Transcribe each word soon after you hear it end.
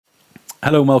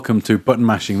Hello and welcome to Button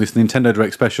Mashing, this Nintendo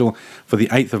Direct special for the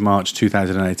 8th of March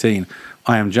 2018.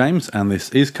 I am James and this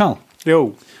is Carl.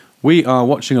 Yo. We are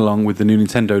watching along with the new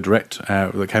Nintendo Direct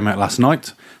that came out last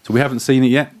night. So we haven't seen it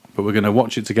yet, but we're going to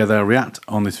watch it together, react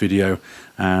on this video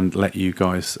and let you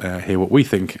guys hear what we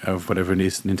think of whatever it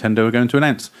is Nintendo are going to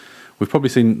announce. We've probably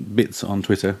seen bits on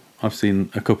Twitter. I've seen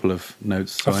a couple of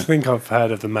notes. I think I've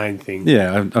heard of the main thing.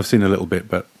 Yeah, I've seen a little bit,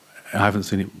 but I haven't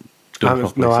seen it done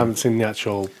properly. I haven't seen the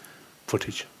actual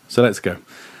footage. So let's go.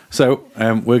 So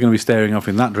we're going to be staring off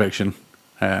in that direction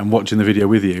and watching the video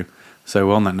with you.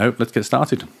 So on that note, let's get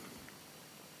started.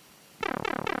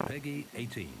 Peggy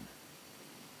 18.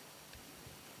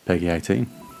 Peggy 18.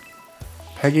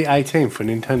 Peggy 18 for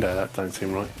Nintendo, that don't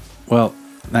seem right. Well,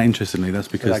 interestingly, that's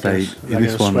because they in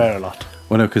this one swear a lot.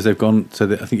 Well, no, because they've gone.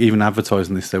 So I think even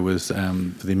advertising this, there was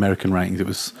for the American ratings, it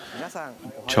was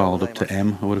child up to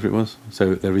M or whatever it was.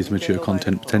 So there is mature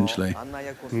content potentially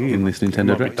in this Nintendo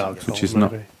Might be Direct, Dark which Souls, is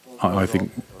not. maybe. I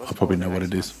think I probably know what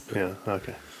it is. Yeah,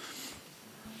 okay.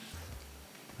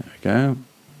 There we go.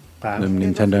 Bam. The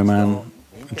Nintendo man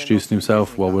introducing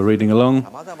himself while we're reading along.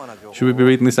 Should we be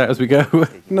reading this out as we go?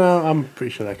 No, I'm pretty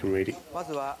sure they can read it.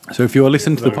 So if you're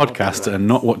listening to the podcast and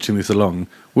not watching this along,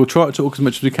 we'll try to talk as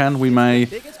much as we can. We may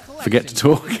forget to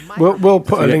talk. We'll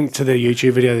put a link to the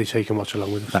YouTube video so you can watch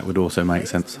along with us. That would also make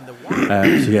sense. So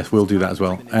yes, we'll do that as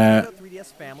well.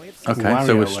 Okay,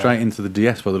 so we're straight into the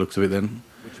DS by the looks of it then.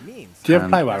 Do you ever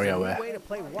play WarioWare?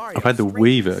 I played the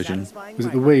Wii version. Was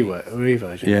it the Wii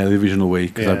version? Yeah, the original Wii,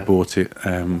 because I Yeah. bought it.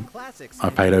 I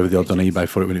paid over the odds on eBay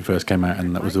for it when it first came out,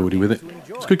 and that was already with it.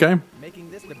 It's a good game.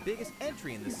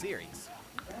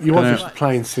 You were just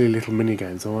playing silly little mini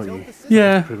games, weren't you?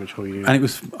 Yeah, Pretty much all you. and it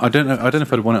was. I don't know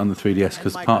if I'd want it on the 3DS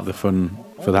because part of the fun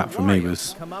for that for me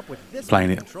was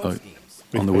playing it like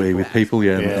on the Wii with people,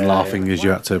 yeah, and laughing as you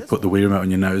had to put the Wii remote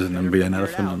on your nose and then be an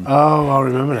elephant and Oh, I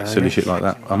remember that. silly shit like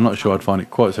that. I'm not sure I'd find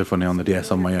it quite so funny on the DS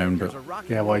on my own, but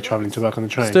Yeah, while you're travelling to work on the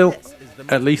train. still,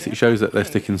 at least it shows that they're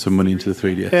sticking some money into the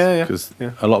 3DS. Yeah. Because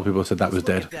Yeah. a lot of people said that was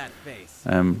dead.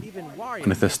 And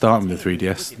if they're starting with the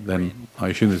 3DS, then I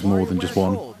assume there's more than just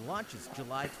one.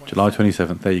 July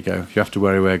 27th, there you go. If you have to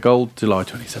wear Gold, July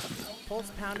 27th.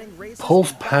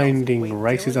 Pulse pounding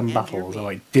races and battles are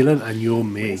like Dylan and you're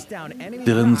me.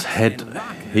 Dylan's Head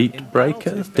Heat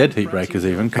Breakers? Dead Heat Breakers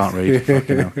even, can't read.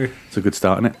 Fucking hell. It's a good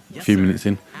start, isn't it? A few minutes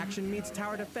in. I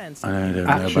don't know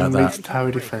Action about meets that.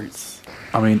 tower defense.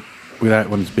 I mean, without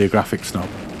wanting to be a graphic snob,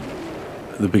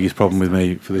 the biggest problem with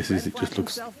me for this is it just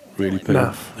looks really pretty.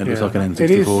 Naff, It looks yeah. like an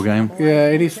It is. N64 game. Yeah,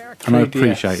 it is. And I 3DS.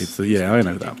 appreciate it. So yeah, I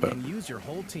know that, but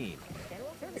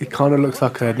It kind of looks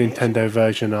like a Nintendo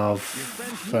version of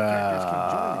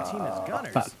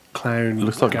that clown. it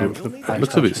looks like game for the it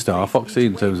looks a bit PlayStation. Star Foxy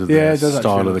in terms of Yeah, the it does actually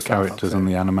style of look the Star characters Foxy. and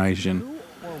the animation.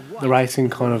 The racing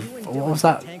kind of. What was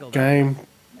that game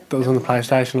that was on the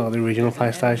PlayStation, like the original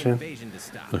PlayStation?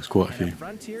 Looks quite a few.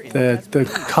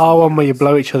 The car one where you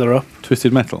blow each other up.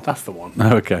 Twisted Metal. That's the one.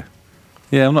 Oh, okay.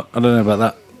 Yeah, I don't know about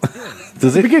that.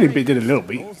 Does The it? beginning bit did a little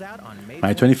bit.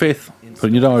 May 25th. Put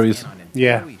in your diaries.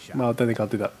 Yeah. Well, I don't think I'll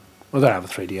do that. I don't have a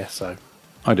 3DS, so.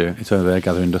 I do. It's over there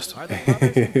gathering dust.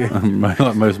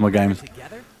 Like most of my games.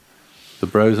 The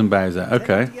Bros and Bowser.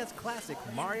 Okay.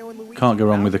 Can't go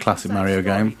wrong with the classic Mario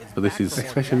game, but this is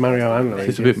Especially Mario and Luigi.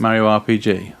 it's a bit Mario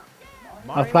RPG.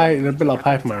 I played a bit like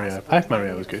Paper Mario. Paper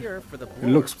Mario was good. It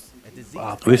looks.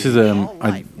 This is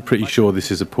I'm pretty sure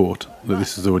this is a port that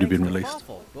this has already been released.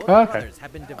 Oh, okay.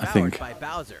 I think.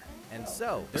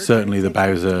 Certainly the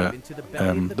Bowser,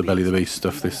 the Belly of the Beast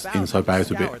stuff. This inside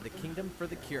Bowser bit.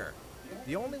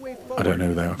 I don't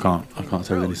know though. I can't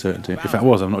say with any certainty. If that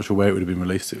was, I'm not sure where it would have been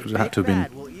released. It would have had to have been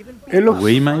It looks.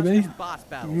 Wii maybe,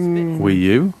 Wii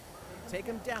U.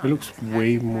 It looks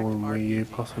way more than Wii U,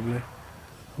 possibly.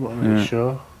 I'm not really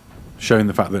sure. Showing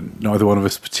the fact that neither one of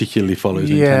us particularly follows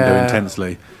Yeah. Nintendo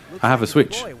intensely. I have a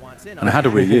Switch, and I had a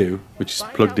Wii U, which is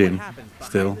plugged in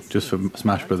still, just for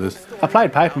Smash Brothers. I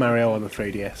played Paper Mario on the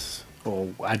 3DS, or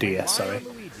a DS, sorry,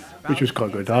 which was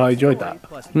quite good. I enjoyed that.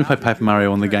 We played Paper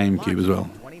Mario on the GameCube as well.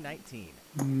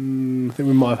 I think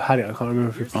we might have had it. I can't remember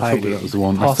if we I played thought it. that was the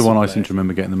one. That's the one I seem Possibly. to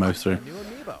remember getting the most through.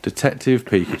 Detective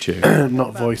Pikachu.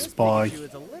 Not voiced by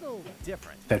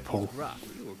Deadpool.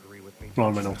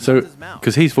 Ryan Reynolds. So,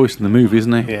 because he's voicing the movie,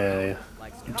 isn't he? Yeah.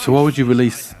 So why would you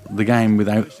release the game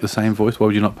without the same voice? Why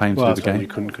would you not pay him to Well, do I the you game?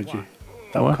 couldn't, could you?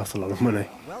 That would What? cost a lot of money.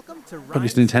 But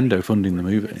it's Nintendo funding the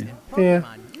movie. Yeah.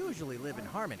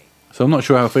 So I'm not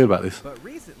sure how I feel about this.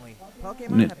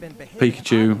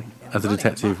 Pikachu as a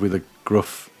detective with a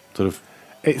gruff sort of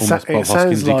It, almost Bob it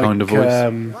sounds Hoskinsy like kind of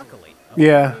voice.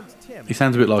 Yeah. He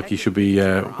sounds a bit like he should be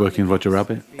working Roger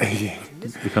Rabbit.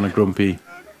 The kind of grumpy.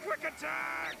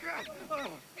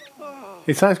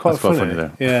 It sounds quite That's quite funny. funny,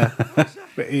 though. Yeah,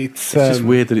 but it's just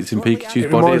weird that it's in Pikachu's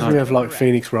it body. reminds me of like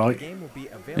Phoenix Wright.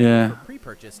 Yeah.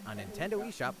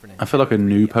 I feel like a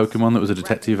new Pokemon that was a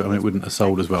detective. I mean, it wouldn't have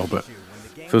sold as well, but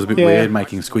it feels a bit Yeah. weird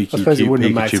making I squeaky suppose it cute wouldn't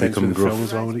have made Pikachu sense become with the film gruff.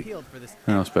 as well, would it?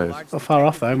 Yeah, I suppose. Not far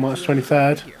off though, March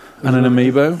 23rd. And an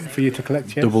amiibo, For you to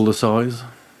collect, yes. double the size.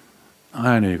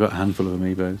 I only got a handful of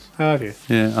amiibos. How have you?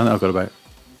 Yeah, I think I've got about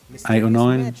 8 or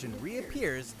 9.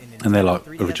 And they're like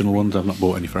original ones. I've not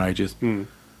bought any for ages.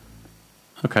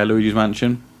 Okay, Luigi's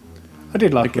Mansion. I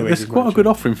did like There's Luigi's quite a Mansion. good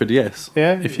offering for DS.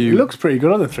 Yeah, If you it looks pretty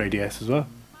good on the 3DS as well.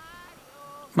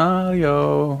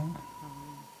 Mario.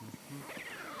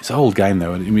 It's an old game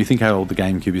though. I mean, you think how old the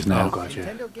GameCube is now. Oh god,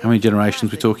 yeah. How many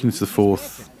generations we're talking? It's the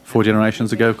four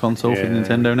generations ago console for Yeah.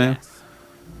 Nintendo now.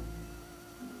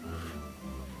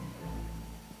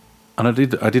 And I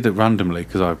did it randomly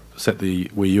because I set the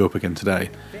Wii U up again today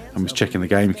and was checking the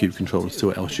GameCube controllers to see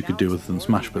what else you could do other than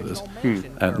Smash Brothers.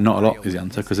 Not a lot is the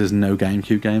answer because there's no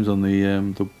GameCube games on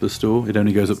the store. It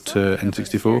only goes up to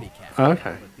N64, Oh,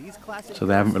 okay. so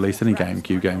they haven't released any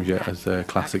GameCube games yet as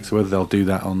classics. So whether they'll do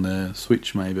that on the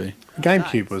Switch, maybe.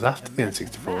 GameCube was after the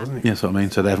N64, wasn't it? Yeah, that's what I mean.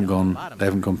 So they haven't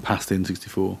gone past the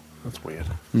N64. That's weird.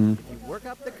 Work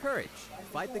up the courage.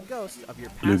 Fight the ghost of your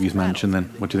past Luigi's Mansion,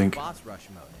 battles then. What do you in think? boss rush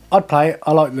mode. I'd play it.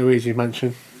 I like Luigi's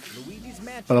Mansion, Luigi's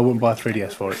Mansion but I wouldn't buy a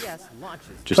 3DS for it. 3DS launches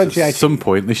Just at 2018. some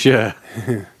point this year.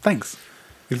 Thanks.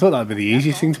 You thought that'd be the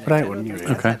easiest thing to put out, wouldn't you? Really?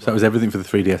 Okay, so that was everything for the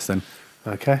 3DS then.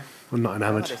 Okay. I'm not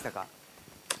enamoured.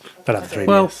 But I have a 3DS.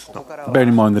 Well, not- bearing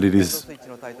in mind that it is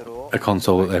a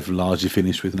console that they've largely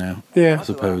finished with now, Yeah. I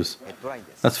suppose.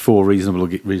 That's 4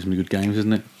 reasonably good games,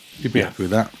 isn't it? You'd be Yeah. happy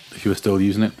with that if you were still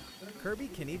using it. Kirby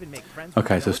can even make friends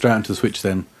Okay, with so straight onto the Switch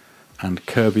then. And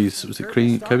Kirby's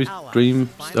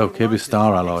Kirby's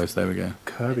Star Allies, there we go.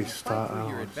 Kirby Star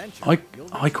Allies.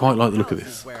 I quite like the look of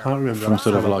this. Can't remember. From last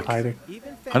sort of time I like- played it. I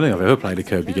don't think I've ever played a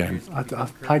Kirby game.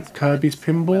 I've played Kirby's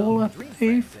Pinball, I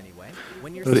believe.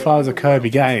 But as far as a Kirby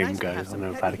game goes, I've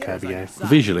never played a Kirby game.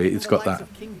 Visually, it's got that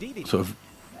sort of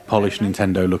polished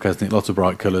Nintendo look, hasn't it? Lots of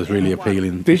bright colours, really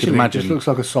appealing. You Visually, can it just imagine. looks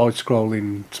like a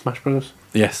side-scrolling Smash Brothers.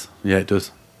 Yes, yeah, it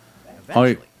does.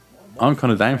 I'm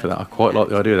kind of down for that. I quite like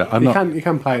the idea of that. You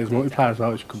can play it as multiplayer as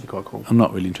well, which could be quite cool. I'm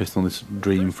not really interested on this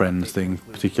Dream Friends thing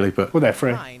particularly, but Well, they're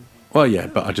free. well, yeah,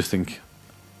 but I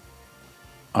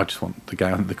just want the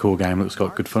game. The core game looks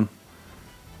like good fun.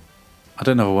 I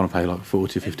don't know if I want to pay like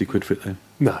 40 or 50 quid for it though.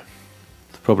 No,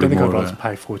 It's probably I don't think more. I'd like to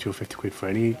pay 40 or 50 quid for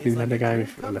any Nintendo game,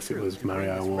 unless it was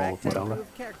Mario or Zelda.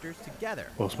 characters together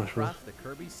Or Smash Bros. across the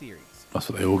Kirby series. That's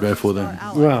what they all go for then.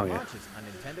 Well, yeah.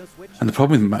 And the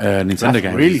problem with Nintendo That's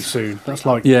games, really is- soon. That's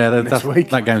like yeah, next week.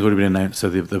 that game's already been announced. So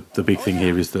the big thing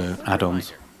here is the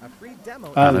add-ons. A free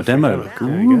demo. And a the demo. free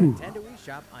There you go. Nintendo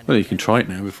eShop on Well, you can try it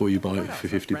now before you buy it for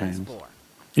 £50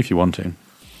 if you want to.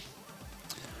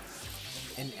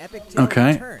 An epic tale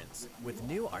Okay. returns with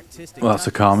new artistic Well, that's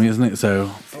touches. Okami, isn't it?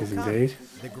 So Is indeed.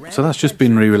 The grand So that's just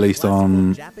been adventure re-released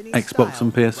on Japanese Xbox style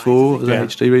and PS4 as a Yeah.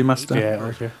 HD remaster. Yeah,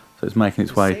 okay. So it's making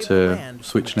its way to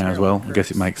Switch now as well. I guess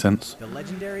it makes sense. The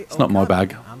legendary It's not my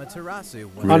bag.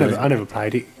 Amaterasu was I never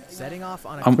played it. setting off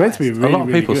on a I'm meant to be quest a lot of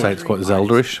really people good. say it's quite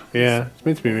Zelda-ish, Yeah, it's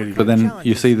meant to be really but good. then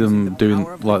you see them doing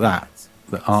like that,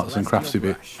 the arts and craftsy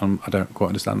bit. I don't quite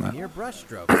understand that. Mere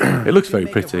brushstrokes. It looks very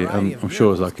Make a pretty. variety I'm of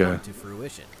sure it's miracles like a come to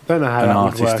fruition. Don't know how an that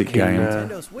would artistic work game. In,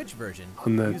 Nintendo Switch version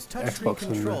on the used touchscreen Xbox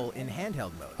and the- control in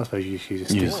handheld mode. I suppose you just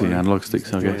use a use stick. the analog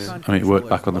sticks, I guess. I mean, it worked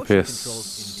back on the Motion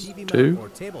controls in TV PS2. mode or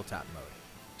tabletop mode.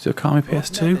 Is it Okami Both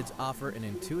PS2? methods offer an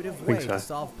intuitive way so. to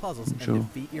solve puzzles and sure.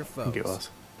 defeat your I foes. think it was.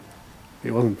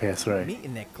 It wasn't PS3. Meet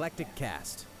an eclectic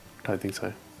cast. Don't think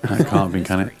so. No, it can't have been,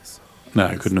 can it? No,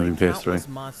 it couldn't have been PS3.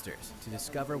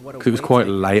 Because it was quite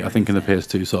late, I think, in the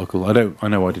PS2 cycle. I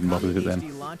know I didn't bother with it then.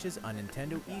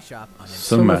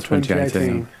 Summer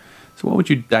 2018. So what would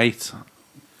you date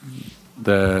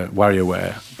the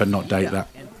WarioWare, but not date that?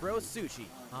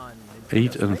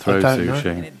 Eat and throw I don't know. An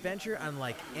sushi. adventure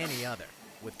unlike any other.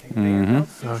 With conveyor belt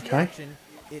sushi Okay. action,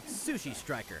 it's Sushi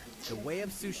Striker, the way of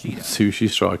Sushido. Sushi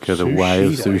Striker, the way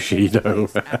of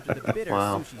Sushido. After the bitter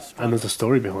Wow. Sushi And struggle, there's a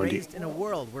story behind it. raised in a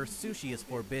world where sushi is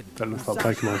forbidden. That looks like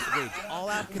Pokemon. Wage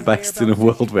all-out conveyor Based in a belt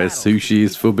world sushi where battles sushi is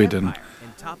against forbidden. Empire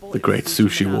and topple The its Great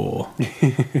Sushi War.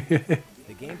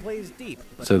 The gameplay is deep,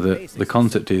 but So the basics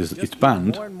concept is just it's eat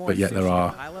banned, more and more but yet there sushi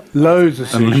are to pile up Loads of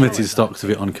sushi. unlimited stocks of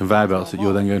it on conveyor belts that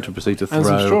you're then going to proceed to And some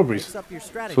throw. strawberries. Mix up your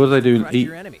strategy So what do they do? to crush Eat?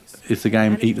 your enemies. Is the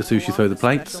game eat the sushi, throw the Along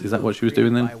plates? special Is that what she was moves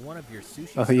doing then? created by one of your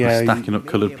sushi I think, yeah, Stacking up may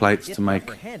be coloured able plates get to the make.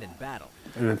 upper hand in battle.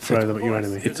 And then throw them at your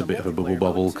enemy. It's a bit of a bubble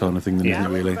bobble kind of thing, then, isn't it?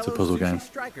 Really, it's a puzzle game.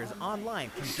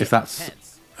 If that's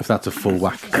If that's a full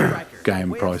whack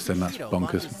game price, then that's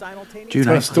bonkers. June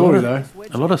Great 8th. story though.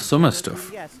 A lot of summer stuff.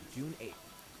 Yes, June 8th.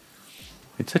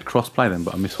 It said crossplay then,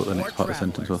 but I missed what the next part of the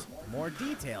sentence was. More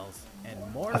details and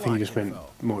more I think you just launch meant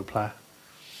info. multiplayer.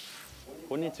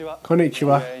 こんにちは。こんにち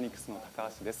は。スクエアエニックスの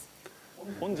高橋です。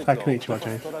本日はいこんにちはオク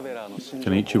トパストラベラーの新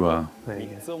Konnichiwa. There you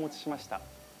 3 go. つお持ちしました。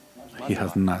 He has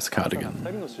a nice cardigan. 2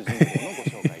人の主人公のご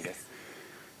紹介です。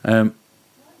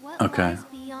 Okay.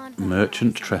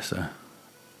 Merchant Tresser.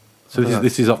 So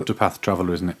this is Octopath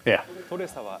Traveler, isn't it? Yeah. トレ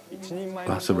サは一人前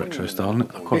の That's a retro style, isn't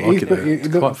it? I It, quite like it though. It's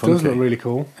quite does look funky. really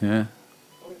cool. Yeah,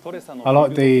 トレサの I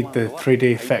like the フィールドコマンドは 3D アイド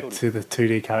ル effect to the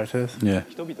 2D characters. yeah.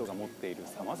 人々が持っている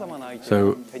さまざまなアイテム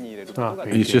を手に入れることが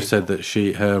でき He's る。 just said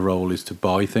that her role is to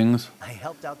buy things. I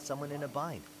helped out someone in a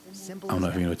bind. Simple I'm as not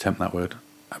even going that. to attempt that word.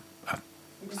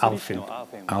 Alfin. のアー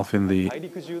フェンは Alfin the 大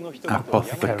陸中の人々を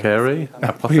Apothecary? You've never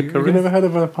Apothecary? heard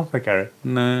of an apothecary?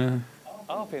 No.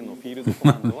 アーフェンのフィールドコ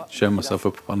マンドは Showing myself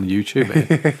up on YouTube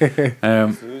here.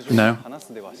 No.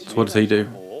 So what does he do?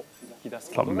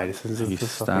 Like medicines and He's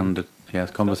stuff. standard. He has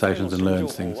conversations and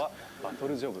learns things.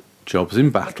 Jobs in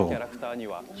battle.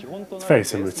 It's very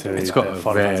similar to It's got a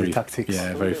Final Fantasy very, Tactics.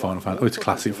 yeah, very Final Fantasy. Oh, it's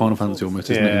classic Final Fantasy almost,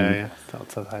 isn't yeah, it? yeah.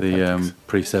 Telltale The Tactics.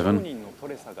 pre-7.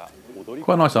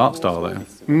 Quite a nice art style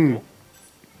though.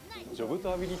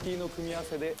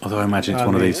 Although I imagine it's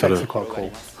one of these sort effects of are quite cool.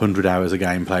 100 hours of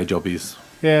gameplay jobbies.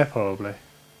 Yeah, probably.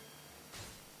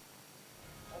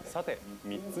 さて、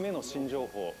3つ目の新情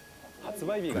報。発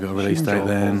売日 We が got a release date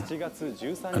then. 7月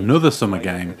13日 Another summer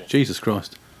game. Jesus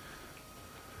Christ.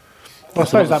 Well, I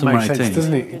suppose that Summer makes sense, 18.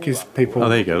 doesn't it? It gives people. Oh,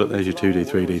 there you go. Look, there's your 2D,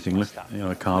 3D thing. Look, you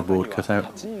know, a cardboard cutout.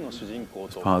 8人の主人公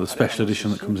と part of the special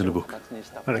edition that comes in a book.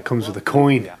 And it comes with a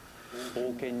coin.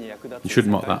 You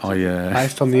shouldn't mock that.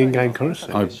 Based on the in-game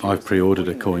currency. I've pre-ordered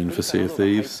a coin for Sea of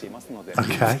Thieves.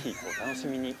 Okay.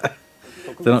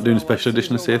 They're not doing a special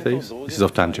edition of Sea of Thieves. This is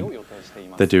off tangent.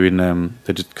 They're doing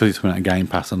they're just because it's coming out of Game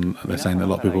Pass, and they're saying that a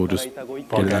lot of people will just get it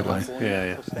that way. Yeah,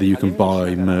 yeah. That you can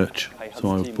buy merch.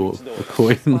 So I bought a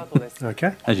coin,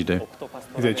 Okay. as you do.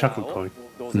 Is it a chocolate coin?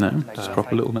 No, just a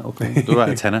proper little metal coin. It's about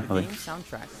a tenner, I Game think.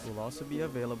 soundtracks will also be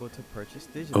available to purchase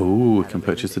digitally. Oh, we can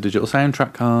purchase the digital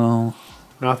soundtrack, Carl.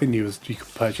 No, I think you could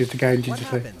purchase the game What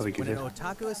digitally. I happens think you when did. an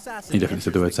otaku assassin He definitely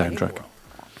said the word enters the game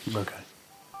soundtrack. world? Okay.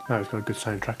 No, it's got a good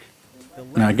soundtrack. The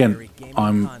Now, again, legendary gaming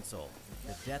I'm- console,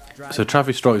 the Death Drive So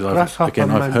Travis Strikes, Grasshopper I've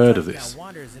Man. heard of this. now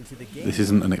wanders into the game This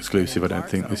isn't an exclusive, I don't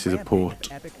think. This is a port.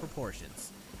 of epic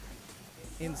proportions.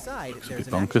 Inside, a there's bit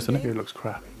an bonkers, action doesn't it? game, It looks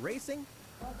crap. racing,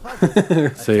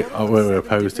 puzzles, See, a total of we're 7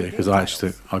 opposed here different because game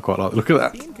styles. I quite like the look at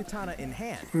that. Beam katana in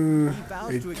hand, he vows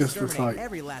it to just looks exterminate like-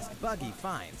 every last bug he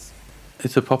finds.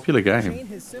 It's a popular Chain game.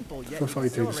 his simple yet Looks like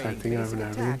he's doing the same exhilarating thing over and basic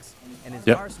over again. attacks and his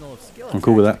Yep. arsenal of skill I'm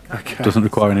cool with that. attacks to cover Doesn't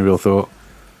require any real thought.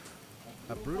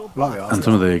 a brutal Like boss the And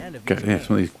some of the at end of each yeah, game.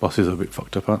 some of these bosses are a bit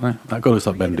fucked up, aren't they? That guy looks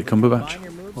like Benedict Cumberbatch. Combine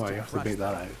your moves Well, to you have to crush beat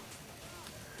that them. out.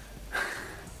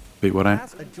 Beat what out?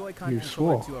 Pass a Joy-Con You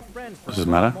controller swore. to a friend for Doesn't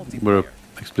smart matter. We're a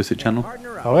multiplayer. explicit channel.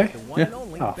 Partner up Are we? with the one Yeah. and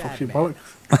only Oh, fuck you, Batman.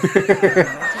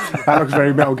 bollocks. That looks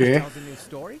very Metal Gear. Tells a new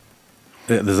story.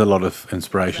 There's a lot of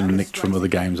inspiration nicked from other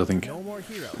games, I think. No more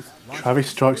heroes. Launch Travis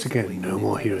Strikes Again. No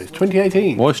more heroes.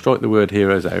 2018. Why strike the word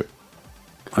heroes out?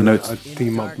 I know I it's. think he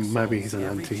might, Dark maybe he's an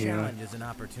Souls. Every anti-hero. challenge is an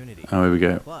opportunity. Oh, here we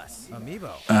go. Plus,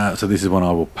 Amiibo. So this is one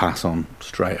I will pass on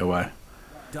straight away.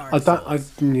 Dark I don't.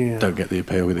 Souls. Yeah. Don't get the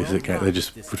appeal with this. They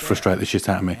just frustrate the shit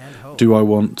out of me. Do I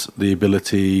want the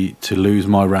ability to lose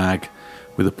my rag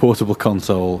with a portable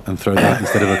console and throw that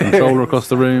instead of a controller across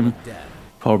the room?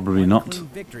 Probably not.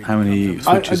 How many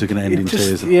switches are going to end it in just-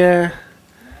 tears? Yeah.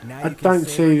 Now I you can don't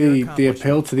savor your see the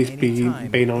appeal to this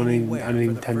accomplishments being anytime, on anywhere a for the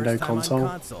Nintendo first time on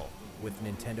console. with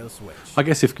Nintendo Switch. I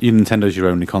guess if your Nintendo's your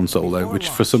only console, though, which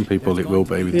for some people it will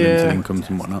be with Yeah. limited incomes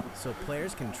and whatnot. So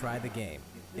players can try the game.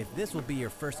 If this will be your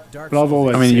first Dark But I've Souls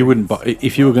always- I mean, you wouldn't experience, buy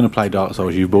if you were going to play Dark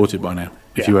Souls. You bought it by now.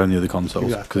 If you Yeah. own the other consoles,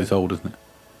 because Exactly. it's old, isn't it?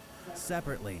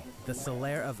 Separately, the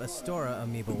Solaire of Astora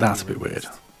amiibo will That's a be bit weird.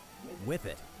 released. With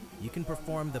it, you can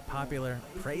perform the popular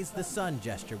Praise the Sun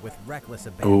gesture with reckless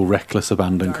abandon. Oh, reckless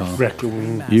abandon, Carl.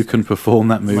 Reckless. You can perform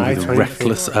that move My with 25th.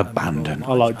 reckless abandon.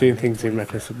 I like doing things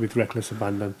with reckless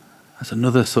abandon. That's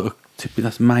another sort of tip.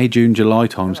 That's May, June, July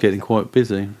times getting quite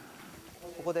busy.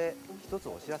 ここで一つ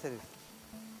お知らせです。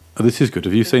 Oh, this is good.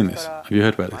 Have you seen this? Have you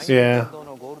heard about this? Yeah.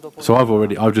 So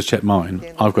I've just checked mine.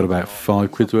 I've got about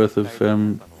 £5 worth of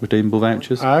redeemable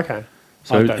vouchers. Ah, okay.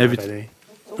 So I don't every- have any.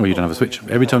 Well, you don't have a Switch.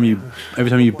 Every time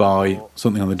you buy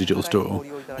something on the digital store,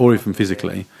 or even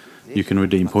physically, you can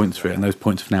redeem points for it, and those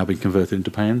points have now been converted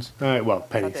into pounds. Well,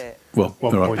 pennies. さて Well,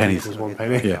 One all right, point pennies. equals 1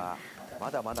 penny. Yeah.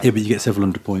 Yeah, but you get several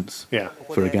hundred points Yeah.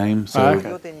 for a game, so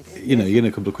okay. you know you're getting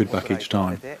a couple of quid back each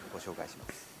time,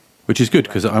 which is good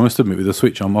because I must admit with the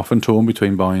Switch I'm often torn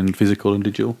between buying physical and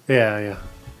digital. Yeah, yeah.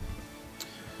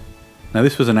 Now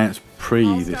this was announced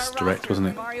pre this direct, wasn't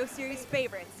it? Mario Series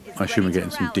favorites is I assume we're ready getting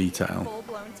to some rally detail. in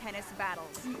full-blown tennis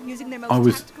battles, using their I most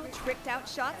was tactical, tricked-out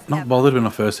shots Not ever. bothered when I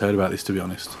first heard about this, to be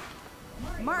honest.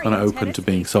 Mario Kind of open Tennis to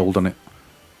being Aces. sold on it.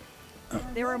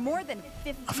 There are more than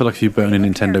 50 I feel like if you burn a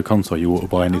Nintendo console, you ought to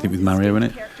buy anything with Mario in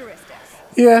it, characteristics.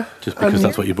 Yeah. just because and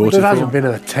that's what you bought There it hasn't for. been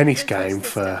a tennis game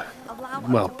for,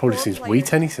 well, probably since Wii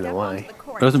Tennis in a way.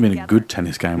 There hasn't been a good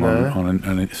tennis game on,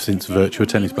 No. since Virtua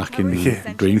Tennis back in Yeah.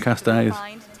 Dreamcast days.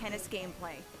 Tennis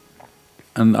gameplay.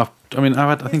 And I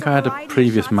think I had a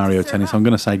previous Mario Tennis. I'm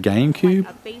going to say GameCube.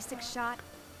 A basic shot,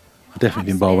 I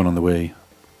definitely didn't buy one on the Wii.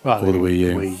 Well, Or the Wii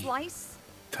U. slice,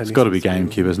 Tennis It's got to be is-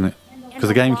 GameCube, isn't it? Because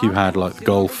the GameCube had like the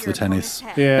golf, the tennis.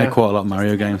 They Yeah. had quite a lot of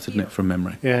Mario games, didn't it, from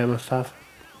memory? Yeah, it must have.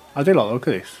 I do like the look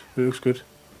at this. It looks good.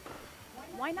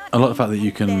 Why not I like the aim fact that you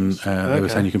and can. then shoot? They were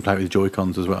Okay. saying you can play it with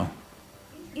Joy-Cons as well.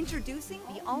 Introducing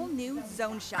the all-new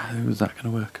Zone Shot. How is that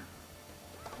going to work?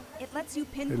 It lets you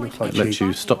pinpoint looks like It lets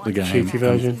you stop the game. Cheaty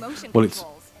version. Well, it's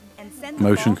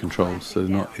motion control. controls,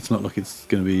 so it's not like it's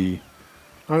going to be.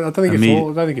 I don't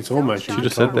think it's all motion. She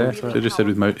just said there. control, They just said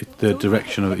with the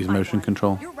direction of it is motion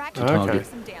control. Your racket Okay. will target.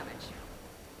 take some damage.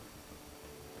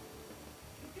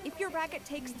 If your racket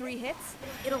takes 3 hits,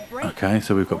 it'll break. Okay,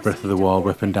 so we've got Breath of the Wild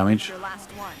weapon damage. Your last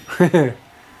one.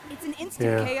 It's an instant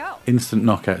Yeah. KO. Instant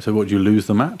knockout. So what? Do you lose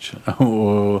the match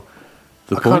or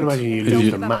the I point? can't imagine you If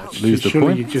lose the match. Lose the Surely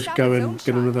point. you just go and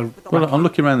get another. Well, I'm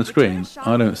looking around the screen.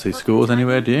 I don't see scores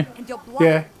anywhere. Do you? And you'll block, Yeah,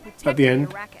 at protecting the your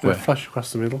end, racket. the Where? flash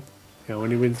across the middle. Yeah,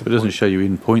 when he wins the But it doesn't point. show you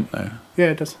in point though.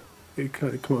 Yeah, it does. It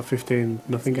come at 15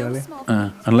 nothing No earlier. small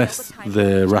thing. Unless All the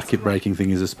time. the racket breaking thing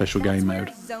is a special That's game where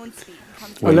mode. zone speed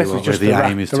comes Where from. Unless you are- it's just where the the,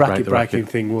 aim is the to break racket the breaking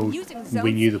racket. thing will Using zone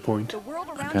win you the speed, point. the world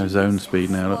around Okay, you zone is speed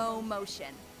now, look. slow motion.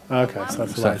 Okay, so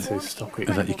that's So why it says stop it.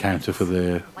 Is that your counter for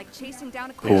the Like chasing down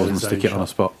a pause Yeah, and corner. zone stick it on a shot.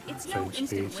 spot? It's no Zone instant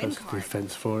speed, so win it's the card,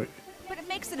 defense for it. but it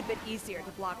makes it a bit easier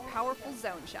to block powerful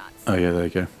zone shots. Oh yeah, there you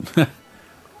go.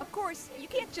 Of course, you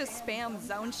can't just spam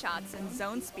zone shots and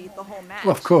zone speed the whole match.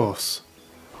 Well, of course.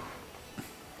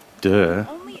 Duh.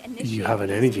 Only initiate You have an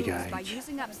these energy moves by gauge.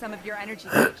 using up some of your energy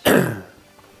gauge.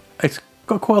 It's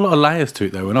got quite a lot of layers to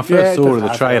it though. When I Yeah, first it saw does the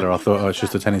have trailer, that. I thought, oh, it's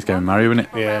just a tennis game with Mario in it.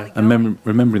 Yeah. And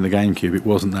remembering the GameCube, it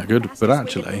wasn't that good. But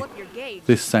actually,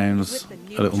 this sounds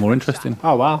a little more interesting.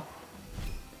 Oh, wow.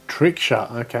 Trick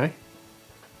shot, okay.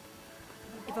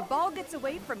 If a ball gets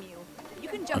away from you, you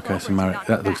can jump Okay, over so to Mario, knock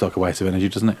that it looks back. like a waste of energy,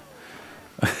 doesn't it?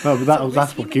 No, but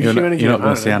that's what gives You're you not, energy. you're not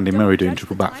going to see apparently. Andy Murray doing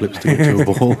triple backflips to get to a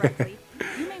ball.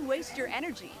 You may waste your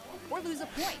energy or lose a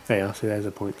point. Yeah, I see there's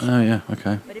a point. Oh yeah,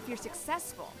 okay. But if you're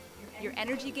successful, your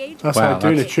energy gauge That's Wow, how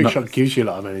doing a that's trick not- shot gives you a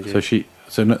lot of energy.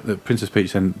 The Princess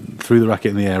Peach then threw the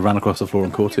racket in the air, ran across the floor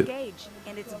and caught it.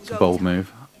 It's a bold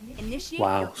move. Initiate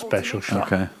Wow, your special ultimate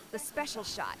shot. Okay. The special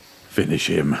shot. Finish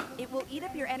him. It will eat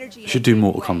up your energy. in Should a do big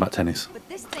Mortal way, Kombat tennis. But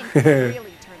this thing can really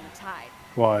turn the tide.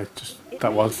 Why? Just It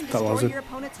that may was even that destroy was it. your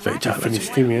opponent's Fatality. racket in Finished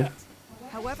one him, yeah. hit.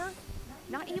 However,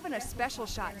 not even a special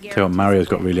shot Tell you what, guarantees Mario's a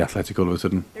got win. really athletic all of a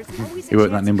sudden. There's always He a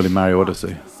weren't that chance nimble in to Mario lose.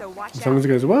 Odyssey. So watch As long as out.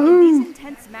 it goes, In woohoo! these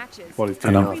intense matches, Well, he's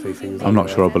And doing I'm- half these things. I'm not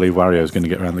sure I anyway. believe Wario's going to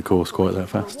get around the course quite that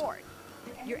fast. reward.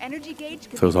 Your energy gauge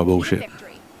could Feels be like the key to bullshit.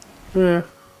 victory. Yeah.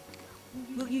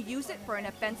 Will you use it for an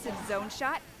offensive zone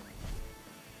shot?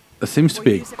 There seems to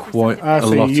be quite a So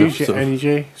lot you of use your sort of.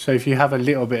 energy. So if you have a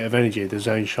little bit of energy, the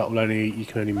zone shot will you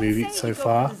can only move it Let's say so you go for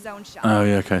far. the zone shot. Oh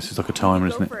yeah, okay, so it's like a timer,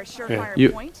 Go isn't for a it? surefire You-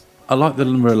 point. I like the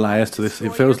number of layers to this.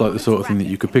 It feels like the sort of thing that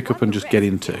you could pick up and just get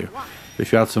into.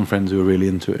 If you had some friends who were really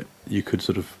into it, you could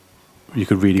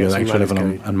really Get go the some extra level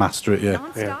layers and master it. Yeah,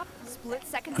 Non-stop,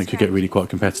 split-second and it could get really quite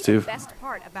competitive. strategy is the best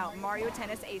part about Mario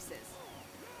Tennis Aces.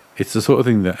 It's the sort of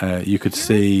thing that you could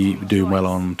see doing well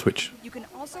on Twitch. You can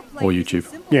also play Or using YouTube.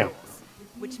 simple Yeah. rules,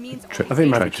 which means Tri- I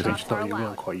think maybe Track Twitch, shots.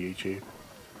 not quite YouTube.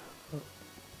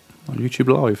 On YouTube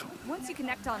Live. Once you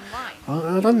connect online,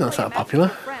 I don't know if that's that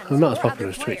popular. I'm not as popular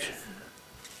as Twitch.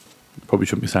 Probably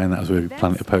shouldn't be saying that as we're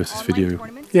planning to post this video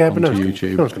Yeah, but onto no one's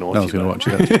YouTube. no one's gonna watch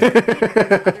No one's it, going to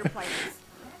though. watch it.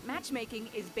 Matchmaking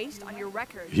is based on your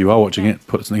record. If you are watching it,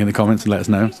 put something in the comments and let us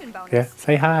know. Yeah,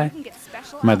 say hi.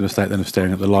 I made the mistake then of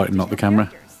staring at the light and not the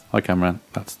camera. Hi, camera.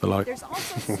 That's the light. There's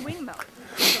also swing mode,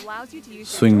 which allows you to use your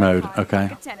Swing mode, Joy-Con okay.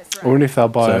 like a tennis I wonder if they'll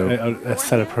buy So- a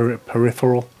set of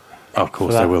peripheral. Oh, of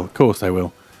course For they that. will. Of course they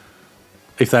will.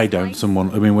 If they don't,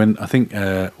 someone. I mean, when I think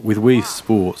with Wii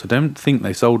Sports, I don't think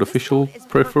they sold official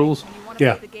peripherals.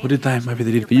 Yeah. Or did they? Maybe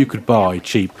they did. But you could buy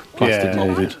cheap plastic Yeah.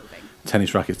 molded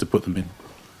tennis rackets to put them in.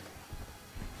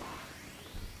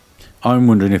 I'm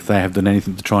wondering if they have done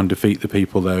anything to try and defeat the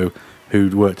people, though,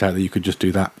 who'd worked out that you could just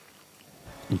do that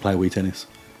and play Wii Tennis.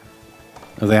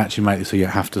 Have they actually made it so you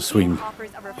have to swing?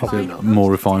 Probably not.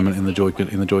 More refinement in the Joy-Con.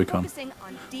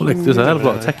 Well, look, there's a hell of a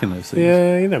lot of tech in those things.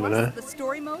 Yeah, you never know. The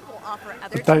story mode will offer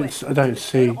other I don't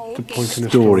see the point in the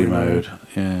Story mode,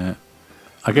 yeah.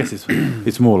 I guess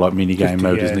it's more like mini game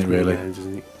mode, isn't it? Really. Games,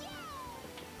 isn't it?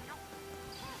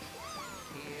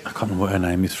 I can't remember what her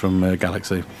name is from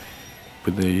Galaxy,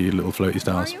 with the little floaty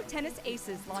stars. Mario Tennis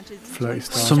Aces launches Floaty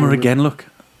stars. Summer again. Look,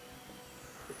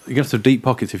 you get some deep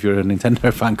pockets if you're a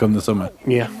Nintendo fan come the summer.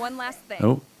 Yeah. And one last thing.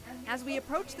 Oh, As we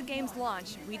approach the game's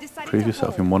launch, we decided prove to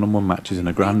yourself hold in one-on-one matches in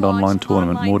a grand online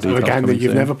tournament. More A details game that coming you've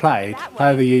soon. never played.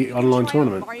 Play the online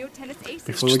tournament Mario Tennis Aces.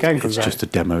 before the game comes It's out. just a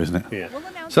demo, isn't it? Yeah. We'll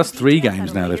announce So that's the 3 details games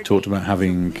at a now. They've later talked date. about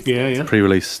having Yeah.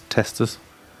 pre-release testers.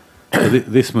 So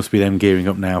this must be them gearing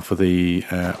up now for the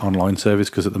online service,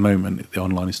 because at the moment the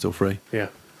online is still free. Yeah.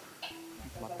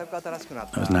 That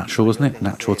was natural, wasn't it?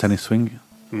 Natural tennis swing.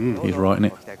 He's writing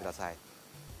it.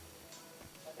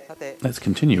 Let's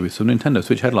continue with some Nintendo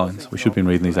Switch headlines. We should have been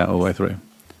reading these out all the way through.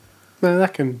 No, I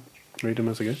can read them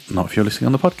as I go. Not if you're listening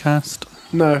on the podcast.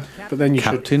 No, but then you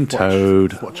Captain should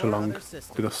Toad. watch along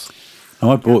with us.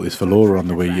 Now, I bought this for Laura on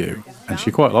the Wii U, and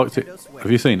she quite liked it. Have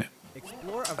you seen it?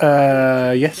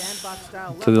 Yes.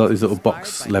 So there's like these little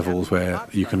box levels where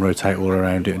you can rotate all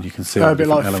around it, and you can see all A the bit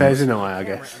different like elements. Fez in a way, I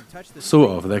guess.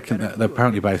 Sort of. They're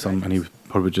apparently based on, and he was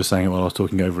probably just saying it while I was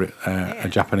talking over it, a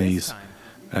Japanese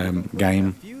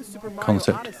game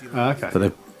concept. Okay.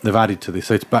 But they've added to this.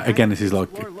 So it's again, this is like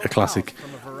a classic.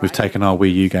 We've taken our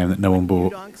Wii U game that no one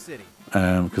bought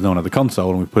because no one had the console,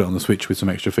 and we put it on the Switch with some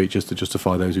extra features to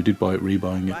justify those who did buy it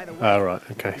rebuying it. Oh, right.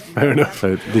 Okay. Fair enough.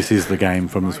 So this is the game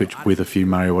from the Switch with a few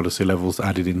Mario Odyssey levels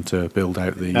added in to build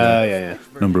out the Yeah.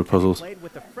 number of puzzles. Played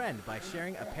with a friend by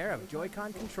sharing a pair of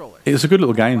Joy-Con controllers. It's a good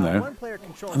little game though. One player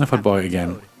controls I don't know if I'd buy it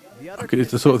again.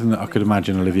 It's the sort of thing that I could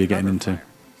imagine Olivia getting into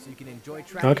so you can enjoy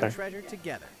tracking Okay. the treasure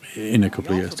together. in a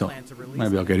couple of We years' also time. plan to release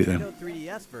Maybe I'll get it a then. Nintendo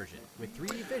 3DS version with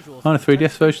 3D visuals Oh, a for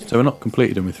 3DS version, so we're not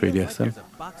completely done with 3DS then. There's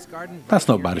a box garden That's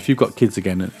not bad. If you've got kids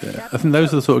again, I think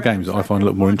those are the sort of games that I find a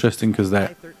little more interesting because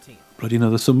they're bloody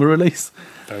another summer release.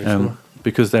 Very summer.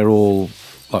 Because they're all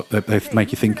like they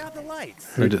make you think. Turn out the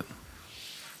lights. They do-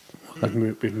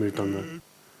 We've moved on then.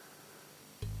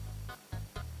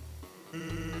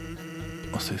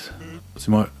 What's this?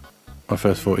 So my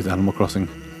first thought is Animal Crossing.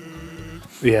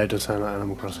 Yeah, it does sound like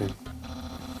Animal Crossing.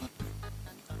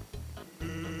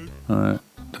 That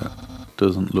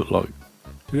doesn't look like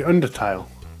Is it Undertale?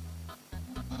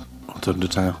 what's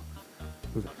Undertale.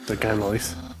 The game like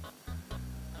this.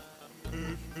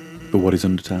 But what is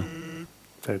Undertale?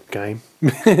 The game.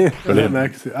 I don't know.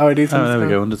 Oh, it is Oh, there we Undertale.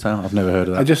 go, Undertale. I've never heard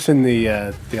of I that. just seen the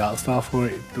art style for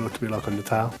it. It looked a bit like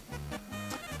Undertale.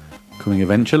 Coming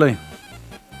eventually.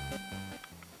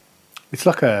 It's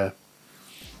like a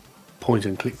point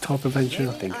and click type adventure,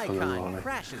 I think. If I remember Icon rightly.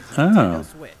 crashes Oh. Nintendo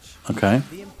Switch. Okay.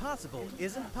 The impossible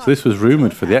isn't So this was possible.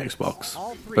 rumoured for the Xbox,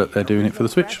 but they're doing it for the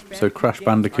Switch. So Crash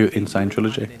Bandicoot Insane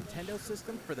Trilogy.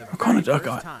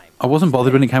 I wasn't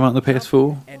bothered when it came out on the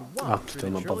PS4. I'm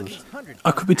still not bothered.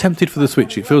 I could be tempted for the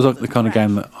Switch. It feels like the kind of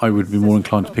game that I would be more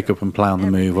inclined to pick up and play on the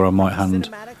move, or I might hand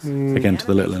again to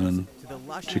the little one and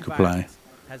she could play.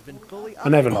 I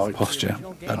never liked Posture,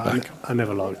 bad back. I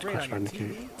never liked Crash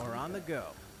Bandicoot.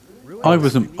 I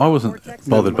wasn't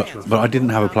bothered, but I didn't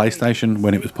have a PlayStation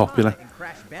when it was popular.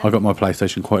 I got my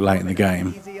PlayStation quite late in the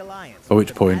game, by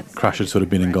which point Crash had sort of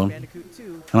been and gone.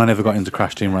 And I never got into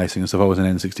Crash Team Racing and stuff. I was an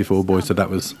N64 boy, so that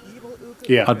was.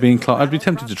 Yeah. I'd be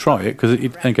tempted to try it because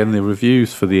again the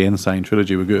reviews for the Insane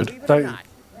Trilogy were good.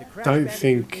 Don't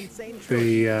think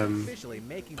the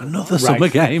Another summer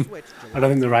game. I don't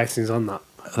think the racing's on that.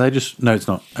 Are they just no? It's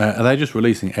not. Are they just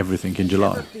releasing everything in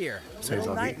July? Sounds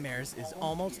Little like it. Nightmares is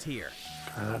almost here.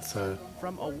 That's a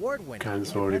From award-winning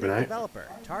Game's already been out. developer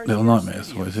Target Little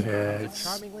Nightmares. What is it? yeah, a it's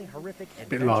charmingly horrific a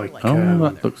bit adventure like Oh,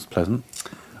 that looks pleasant.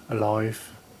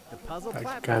 Alive. the puzzle that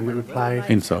platformer game that we Little played. Nightmares,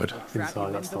 Inside. trapping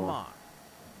Inside, that's into the one. Maw.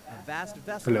 A vast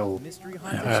vessel A little- of mystery Yeah,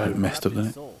 hunters it's a bit and messed up, corrupted isn't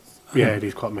it? souls. Yeah, it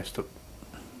is quite messed up.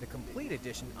 The complete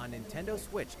edition on Nintendo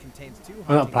Switch contains two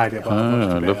I've not played it, but I've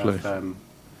watched a bit lovely. of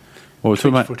Well, we're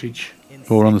talking about. footage.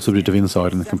 Well, we're on the subject of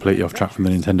Inside and completely off track from the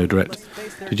Nintendo Direct.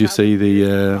 Did you see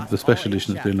the special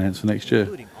edition that's been announced for next year?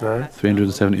 No?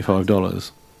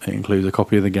 $375. It includes a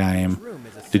copy of the game,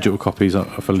 digital copies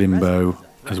for Limbo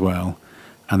as well,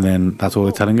 and then that's all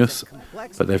they're telling us.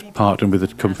 But they've partnered with a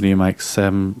company who makes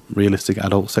realistic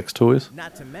adult sex toys,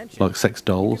 Not to mention, like sex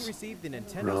dolls. you can receive the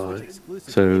Nintendo Switch Right.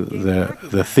 exclusive So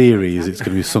the theory is it's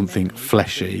going to be something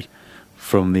fleshy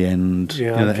from the end,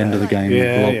 Yeah, the end of the game,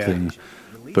 Yeah, blob yeah. thing.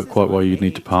 but quite why you'd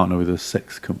need to partner with a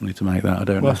sex company to make that, I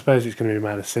don't Well, I know. suppose it's going to be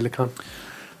made of silicon.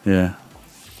 Yeah.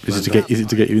 Is it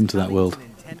to get you into that world?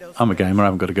 I'm a gamer, I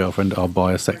haven't got a girlfriend, I'll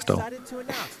buy a sex doll.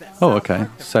 Oh, okay.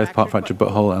 South Park Fractured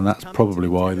Butthole, and that's probably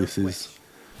why this is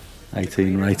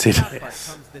 18 rated.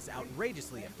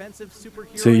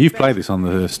 So you've played this on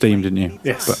the Steam, didn't you?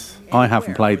 Yes. But I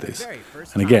haven't played this.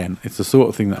 And again, it's the sort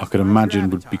of thing that I could imagine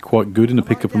would be quite good in a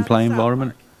pick up and play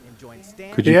environment.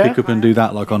 Could you Yeah. pick up and do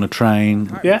that like on a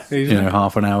train? Yeah, You easily. know,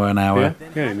 half an hour, an hour.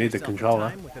 Yeah, you need the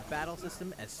controller.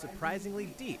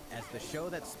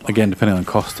 Again, depending on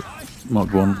cost,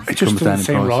 might one It just comes down doesn't in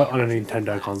seem price. right on a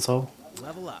Nintendo console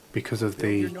because of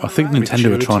the. I think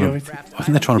Nintendo are trying to. maturity of it. I think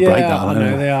they're trying to Yeah, break that. I aren't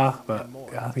know they? they are, but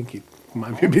yeah, I think it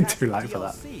might be a bit too late for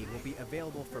that. DLC will be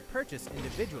available for purchase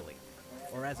individually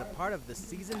or as a part of the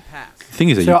season pass. The thing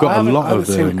is that So you've I got a haven't, lot I haven't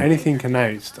of seen anything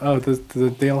announced. Oh, the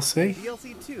DLC.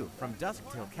 DLC 2 from Dusk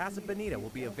Till Casa Bonita will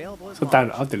be available at So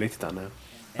launch. I've deleted that now.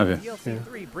 And Okay. DLC Yeah.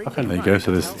 3 Okay. There you go,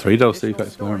 so there's 3 DLC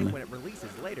packs apparently. when it releases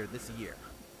later this year.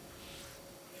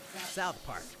 South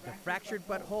Park: The Fractured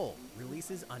But Whole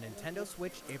releases on Nintendo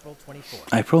Switch April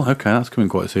 24th. April. Okay, that's coming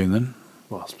quite soon then.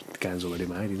 Well, the game's already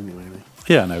made, isn't it? Really?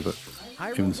 Yeah, I know, but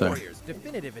even Hyrule so. Warriors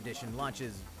Definitive Edition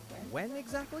launches when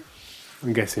exactly?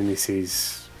 I'm guessing this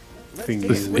is thingy.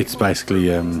 This, isn't it? it's basically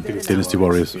Dynasty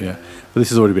Warriors. Yeah, but this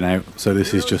has already been out, so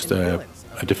this is just a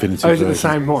definitive. Oh, is it the version.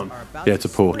 same one? Yeah, it's a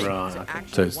port. Right, okay.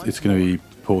 So it's going to be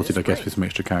ported, I guess, with some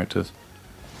extra characters.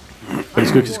 But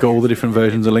it's good 'cause it's got all the different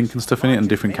versions of Link and stuff in it, and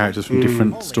different characters from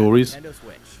different stories. Nintendo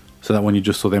Switch. So that one you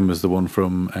just saw them was the one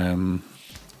from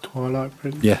Twilight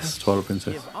Princess. yes, Twilight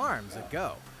Princess. Give ARMS a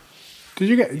go. Did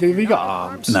you got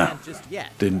arms? No. Not just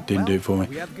yet. Didn't do it for me.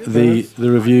 We have good The news.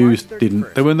 reviews March didn't.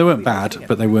 31st. They weren't bad,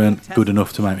 but they weren't good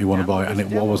enough to make me want to buy it,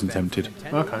 and I wasn't tempted.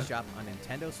 Nintendo Okay. Shop on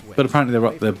Nintendo Switch. But apparently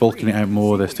they're bulking it out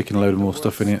more. They're sticking a load of more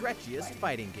stuff in it. Stretchiest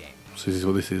fighting game. So this is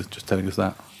what this is, just telling us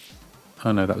that.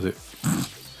 Oh no, that was it.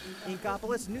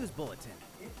 Inkopolis News Bulletin.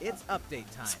 It's update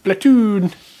time.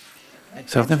 Platoon.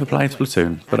 So I've never played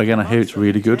Splatoon, but again I hear it's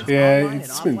really good. Yeah, Online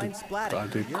it's and been. offline splatting. I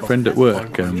do Your A friend at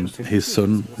work, friends his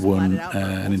son won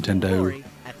a Nintendo Glory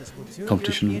at the Splatoon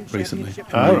competition European recently.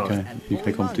 Championship Oh, Tournament right. at UK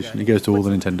Bully competition. Manga He goes to all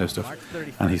the in Nintendo Switzerland, stuff, March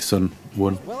 31st. and his son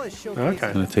won. As well as showcasing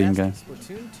Okay. the In a team best game.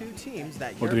 Splatoon 2 teams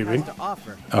that What did Europe he has win? to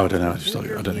offer. Oh, I don't know. Just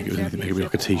like, I don't think it was anything. Maybe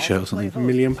like a T-shirt or something. £1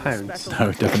 million. Pounds. No,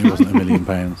 it definitely wasn't £1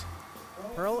 million.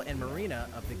 Pearl and Marina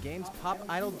of the game's pop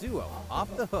idol duo,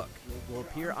 Off the Hook, will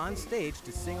appear on stage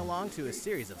to sing along to a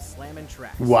series of slammin'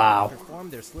 tracks. Wow. And perform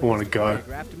their I wanna slickest go.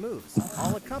 choreographed moves,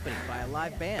 all accompanied by a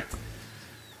live band.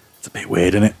 It's a bit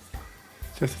weird, isn't it?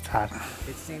 Just a tad.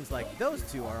 It seems like those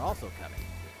two are also coming.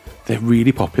 They're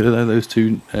really popular though. Those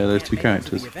two Can't make it to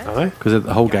characters, the event? Are they? because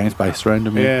the whole game's based around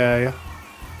them. Yeah.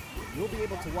 You'll be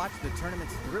able to watch the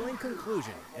tournament's thrilling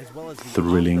conclusion, as well as the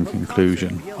Thrilling Off the Hook conclusion.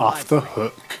 concert via Off live the stream.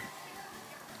 hook.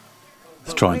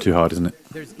 It's But trying wait, too hard, isn't it?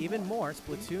 There's even more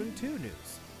Splatoon 2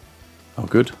 news. Oh,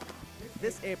 good.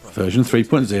 This April, Version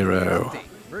Splatoon 2 3.0. update.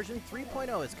 Version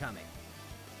 3.0 is coming.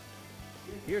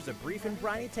 Here's a brief and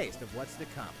briny taste of what's to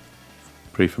come.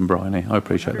 Brief and briny. I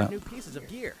appreciate 100 that. new pieces of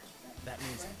gear. That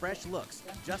means fresh looks,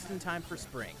 just in time for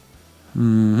spring.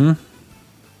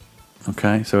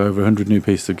 Okay, so over 100 new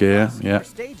pieces of gear. Plus, Yeah. more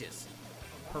stages.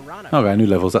 Piranha. Okay, new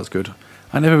levels. That's good.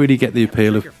 I never really get the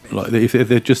appeal of like if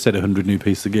they just said 100 new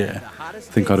pieces of gear. The hottest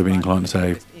I think I'd have been stage spot inclined to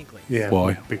say with Inklings. Yeah.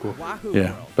 Why? Big one. Wahoo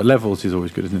yeah, World. but levels is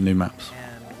always good, isn't it? New maps.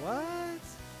 And what?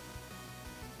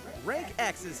 Rank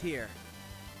X is here.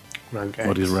 Rank X.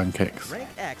 What is rank X? Rank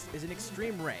X is an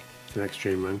extreme rank, It's an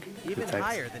extreme rank. even It takes-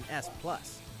 higher than S+.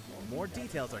 More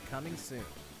details are coming soon.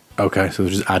 Okay, so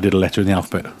they've just added a letter in the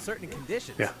alphabet In certain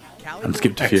conditions, Yeah. caliber and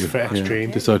skipped a X few. for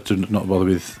extreme. Decided to not bother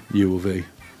with U or V.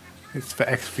 It's for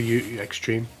X for you,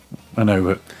 extreme. I know,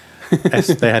 but S,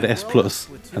 they had S World plus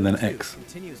of Splatoon and then 2 X.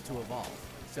 continues to evolve.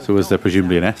 So was there don't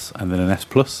presumably an miss out. S and then an S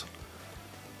plus?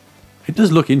 It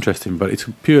does look interesting, but it's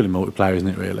purely multiplayer, isn't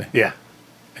it? Really, Yeah.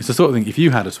 it's the sort of thing. If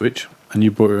you had a Switch and you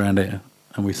brought it around here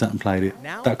and we sat and played it,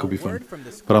 Now, that could a be fun. word from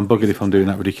the But I'm Square buggered if I'm doing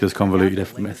that research ridiculous lab. convoluted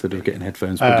Have links method of to getting it.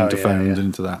 headphones plugged Oh, into yeah, phones yeah. and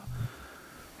into that.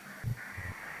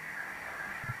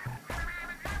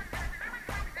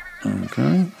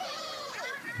 Okay.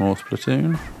 More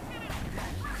Splatoon.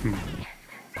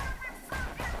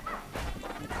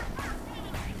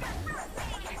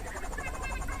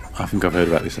 I think I've heard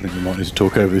about this. I think we might need to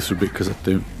talk over this for a bit because I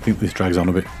do think this drags on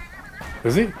a bit.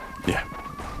 Is it? Yeah.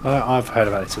 I've heard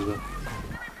about this as well.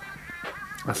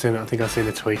 I think I've seen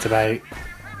a tweet about it.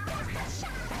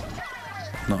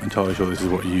 Not entirely sure this is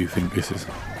what you think this is.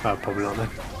 Oh, probably not then.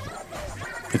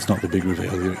 It's not the big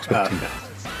reveal you're Oh, expecting. okay.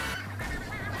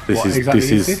 This What is exactly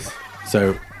this is is this?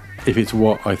 so if it's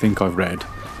what I think I've read,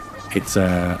 It's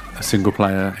a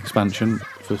single-player expansion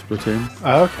for Splatoon.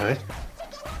 Oh, okay.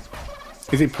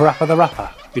 Is it Parappa the Rapper?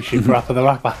 Is she Parappa the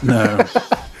Rapper? No.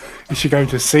 Is she going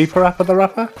to see Parappa the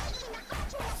Rapper?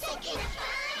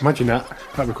 Imagine that.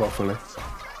 That'd be quite funny.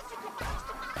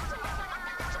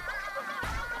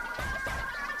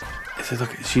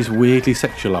 Look, she's weirdly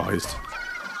sexualized,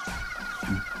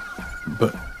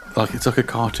 but like it's like a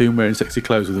cartoon wearing sexy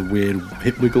clothes with a weird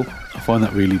hip wiggle. I find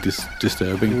that really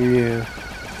disturbing. Yeah.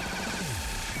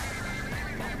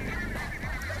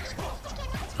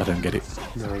 I don't get it.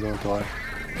 No, nor do I.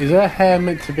 Is her hair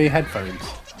meant to be headphones?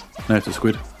 No, it's a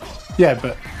squid. Yeah,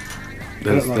 but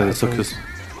They're look like the headphones. suckers.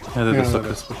 Yeah, they're Yeah, the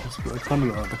they're suckers. suckers, but they kind of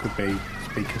look like they could be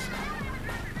speakers.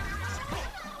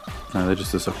 No, they're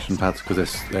just the suction pads because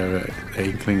they're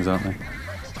inklings, aren't they?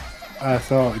 I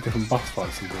thought different boss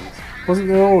fights and things. Wasn't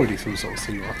there already some sort of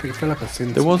single? I think it felt like a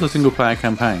single. There was a single-player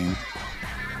campaign,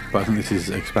 but I think this is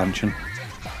expansion.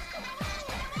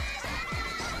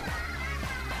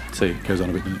 See, it goes on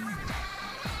a bit, doesn't it?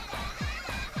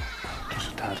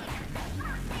 Just a tad.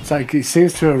 It's like it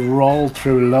seems to have rolled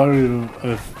through a load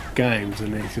of games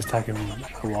and it's just taken a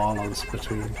while on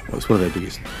Splatoon. Well, it's one of their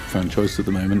biggest franchises at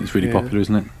the moment. It's really Yeah. popular,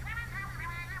 isn't it?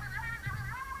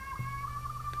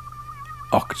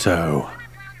 Octo.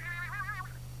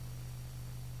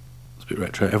 It's a bit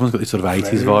retro. Everyone's got this sort of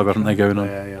 80s vibe, haven't they, going on?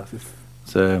 Yeah, yeah.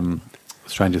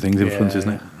 It's Stranger Things influence, Yeah.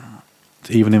 isn't it?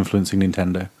 It's even influencing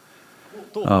Nintendo.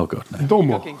 Oh, God, no.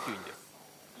 Domo.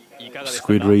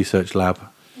 Squid Research Lab.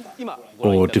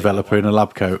 Or developer in a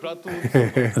lab coat.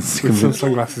 It's, With some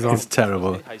sunglasses on. it's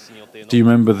terrible. Do you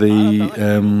remember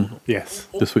Yes.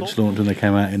 the Switch launch when they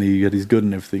came out and he had his gun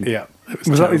and everything? Yeah. It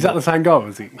Was that, is that the same guy,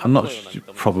 was he? I'm not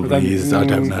probably But then- is. I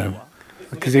don't know.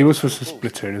 Because he was for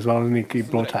Splatoon as well, and he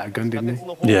brought out a gun, didn't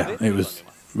he? Yeah, it was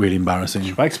really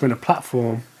embarrassing. Makes him in a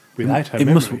platform without her It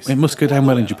memories. must go down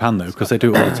well in Japan though, because they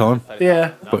do it all the time.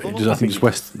 Yeah. But it just, I think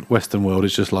just Western world,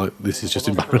 it's just like this is just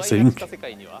embarrassing.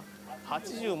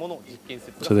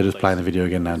 So they're just playing the video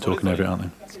again now and talking over it,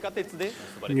 aren't they?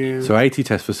 Yeah. So 80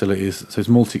 test facilities. So it's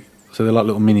multi. So they're like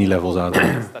little mini levels, are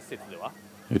they?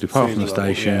 You depart from the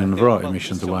station, variety of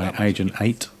missions away. Agent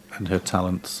 8 and her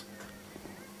talents.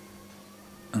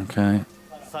 Okay.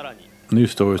 New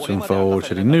stories to unfold,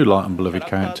 shedding new light on beloved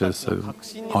characters. So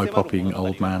eye-popping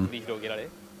old man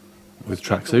with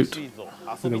tracksuit.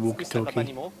 With a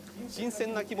walkie-talkie.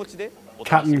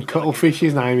 Captain Cuttlefish,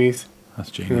 his name is. That's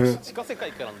genius.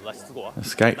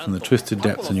 Escape from the twisted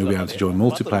depths and you'll be able to join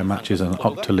multiplayer matches on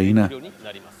Octolina.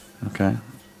 Okay.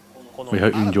 We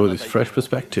hope you enjoy this fresh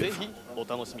perspective.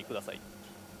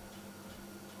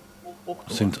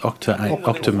 Since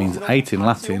octa means 8 in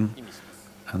Latin,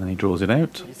 and then he draws it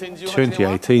out.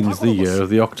 2018 is the year of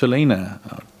the Octolina.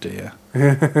 Oh dear.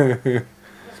 I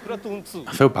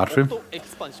feel bad for him.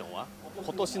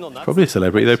 Probably a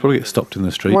celebrity. They probably get stopped in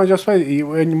the street. Well, I just suppose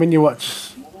when you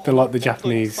watch the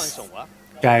Japanese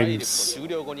games,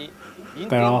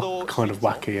 they are kind of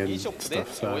wacky and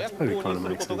stuff, so I suppose it kind of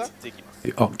makes sense.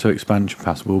 The Octo expansion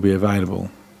pass will be available.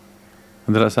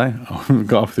 What did I say? Oh,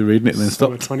 got off through reading it and then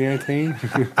Summer stopped. 2018.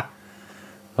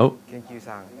 Oh, 研究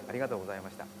さんありがとうございま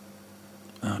した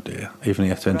oh dear. Even he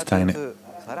has to entertain it.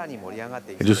 さらに盛り上がっ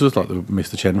てい It just looks like the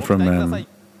Mr. Chen from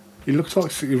It looks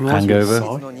like it reminds me Hangover.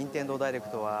 of の任天堂ダイレク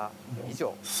トは以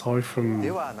上 Psy from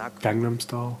ではなく Gangnam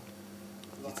Style.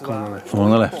 実は on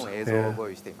the left. 本映像をご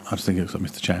用意していま I just think it looks like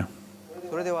Mr. Chow. す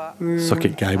それでは Suck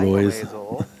it, gay 最後の映 boys. 像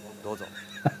をどうぞ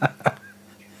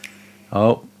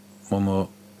Oh, one more.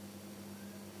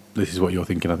 This is what you're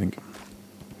thinking, I think.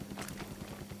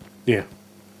 Yeah.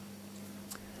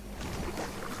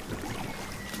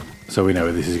 So we know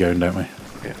where this is going, don't we?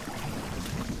 Yeah.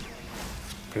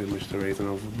 Pretty much the reason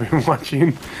I've been watching.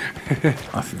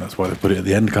 I think that's why they put it at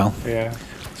the end, Carl. Yeah.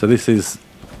 So this is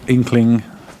Inklings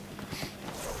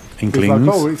It's like,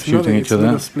 oh, it's shooting each other.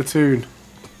 another Splatoon.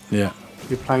 Yeah.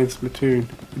 You're playing Splatoon.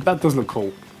 That does look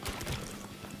cool.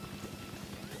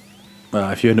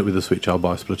 If you end up with a Switch, I'll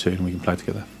buy Splatoon and we can play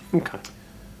together. Okay.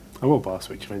 I will buy a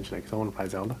Switch eventually because I want to play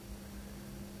Zelda.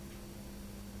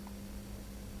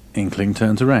 Inkling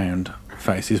turns around,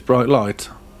 faces bright light,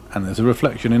 and there's a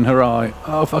reflection in her eye.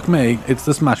 Oh, fuck me, it's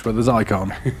the Smash Brothers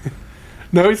icon.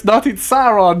 No, it's not. It's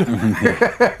Sauron.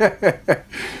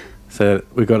 So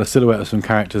we've got a silhouette of some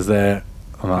characters there.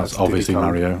 Well, that's That's obviously Diddy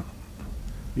Kong. Mario.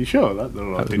 You sure that looked like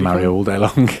That was Diddy Mario Kong? all day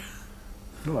long.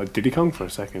 Looked like Diddy Kong for a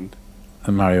second.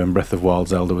 And Mario and Breath of Wild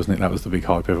Zelda, wasn't it? That was the big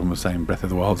hype. Everyone was saying Breath of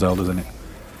the Wild Zelda, isn't it?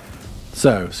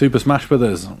 So, Super Smash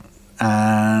Brothers.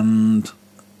 And...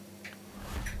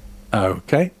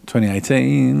 Okay,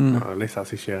 2018. Oh, at least that's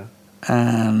his year.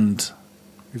 And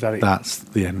Is that it? that's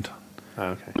the end. Oh,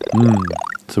 okay.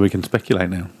 So we can speculate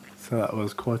now. So that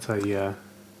was quite a So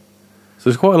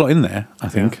there's quite a lot in there, I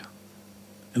think.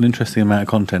 An interesting amount of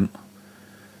content.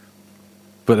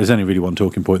 But there's only really one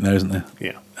talking point there, isn't there?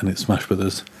 yeah. And it's Smash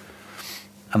Brothers.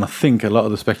 And I think a lot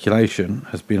of the speculation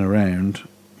has been around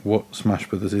what Smash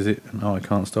Brothers is it? And I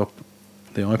can't stop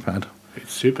the iPad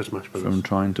It's Super Smash Bros. from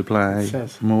trying to play It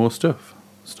says. more stuff.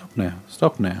 Stop now.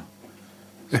 Stop now.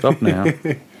 Stop now.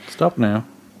 Stop now.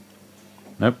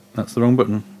 Nope, that's the wrong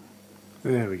button.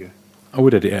 There we go. I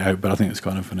would edit it out, but I think it's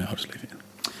kind of funny. I'll just leave it in.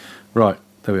 Right,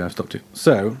 there we are, stopped it.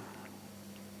 So,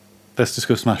 let's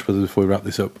discuss Smash Brothers before we wrap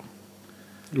this up.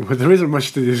 Well, there isn't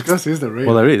much to discuss, is there? Really?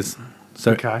 Well, there is.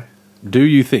 So, Okay. do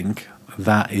you think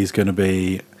that is going to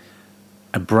be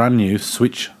a brand new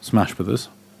Switch Smash Brothers,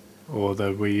 Or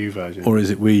the Wii U version. or is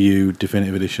it Wii U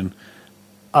Definitive Edition?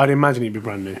 I'd imagine it'd be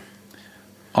brand new.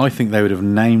 I think they would have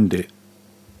named it.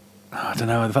 I don't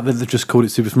know. The fact that they've just called it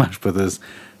Super Smash Brothers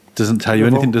doesn't tell you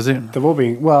anything, does it? They've all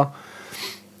been well.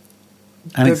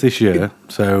 And it's this year,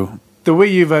 so The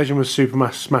Wii U version was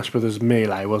Super Smash Brothers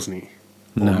Melee, wasn't it?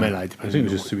 Or no. Melee, I depending. think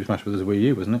it was on just what- Super Smash Brothers Wii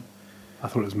U, wasn't it? I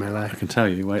thought it was Melee. I can tell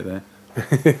you. Wait there.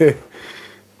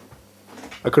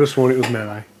 I could have sworn it was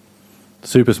Melee.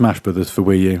 Super Smash Brothers for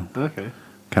Wii U. Okay.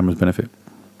 Cameron's benefit.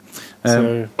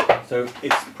 So So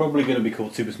it's probably going to be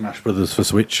called Super Smash Brothers for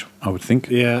Switch, I would think.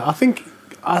 yeah, I think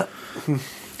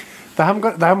they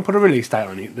haven't put a release date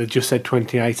on it. They just said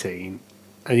 2018,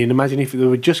 and you'd imagine if they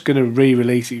were just going to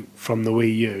re-release it from the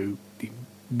Wii U,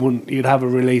 you'd have a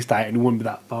release date and it wouldn't be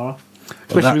that far off.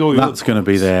 Especially with all the That's going to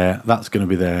be their. That's going to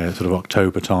be their sort of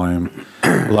October time,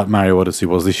 like Mario Odyssey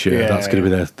was this year. Yeah, That's going to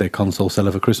be their console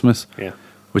seller for Christmas, Yeah,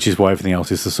 which is why everything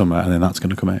else is the summer, and then that's going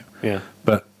to come out. yeah,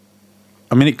 But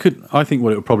I mean, it could. I think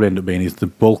what it would probably end up being is the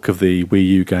bulk of the Wii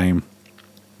U game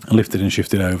lifted and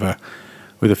shifted over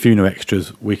with a few new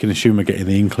extras. We can assume we're getting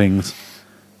the Inklings.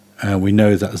 We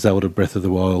know that Zelda Breath of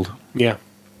the Wild, yeah.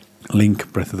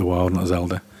 Link Breath of the Wild, not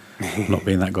Zelda. Not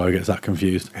being that guy who gets that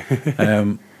confused.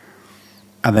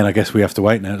 And then I guess we have to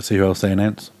wait now to see who else they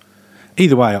announce.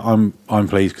 Either way, I'm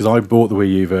pleased because I bought the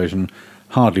Wii U version,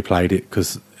 hardly played it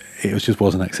because it just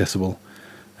wasn't accessible.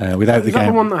 Without Is the that game,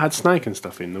 the one that had Snake and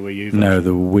stuff in the Wii U version? no,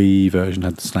 the Wii version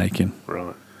had the Snake in.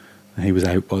 Right. He was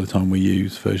out by the time Wii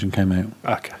U's version came out.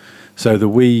 Okay. So the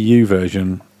Wii U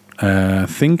version, I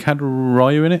think, had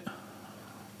Ryu in it,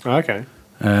 Okay.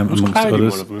 Was amongst Cloud in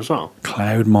others. one of them as well?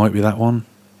 Cloud might be that one.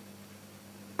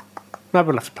 No,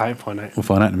 we'll have to play and find out. We'll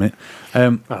find out in a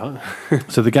minute.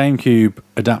 Alright. So the GameCube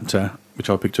adapter, which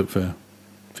I picked up for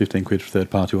 15 quid for third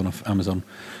party one off Amazon,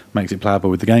 makes it playable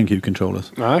with the GameCube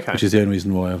controllers. Oh, okay. Which is the only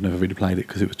reason why I've never really played it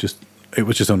because it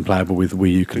was just unplayable with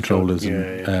Wii U controllers Yeah,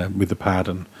 and yeah. with the pad.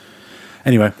 And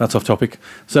anyway, that's off topic.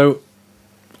 So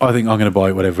I think I'm going to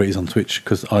buy whatever it is on Switch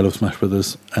because I love Smash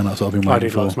Brothers and that's what I've been I waiting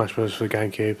did for. like Smash Bros. For the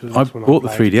GameCube. I That's when bought the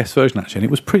played. 3DS version actually, and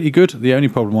it was pretty good. The only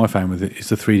problem I found with it is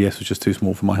the 3DS was just too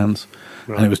small for my hands,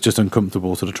 Right. and it was just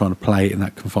uncomfortable sort of trying to play it in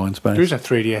that confined space. There is a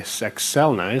 3DS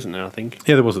XL now, isn't there? I think.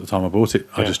 Yeah, there was at the time I bought it.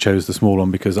 I Yeah. just chose the small one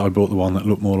because I bought the one that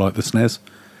looked more like the SNES,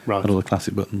 Right. had all the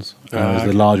classic buttons. Ah, Whereas the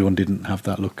okay. larger one didn't have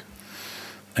that look.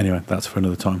 Anyway, that's for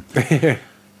another time.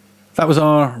 That was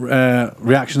our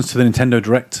reactions to the Nintendo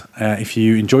Direct. If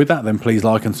you enjoyed that, then please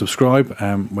like and subscribe,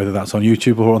 whether that's on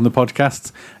YouTube or on the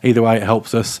podcast. Either way, it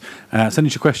helps us. Send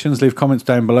us your questions, leave comments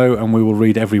down below, and we will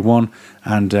read every one.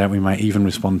 And we may even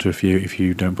respond to a few if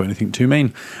you don't put anything too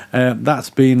mean. That's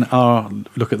been our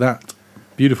look at that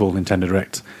beautiful Nintendo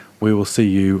Direct. We will see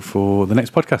you for the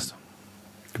next podcast.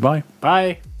 Goodbye.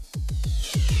 Bye.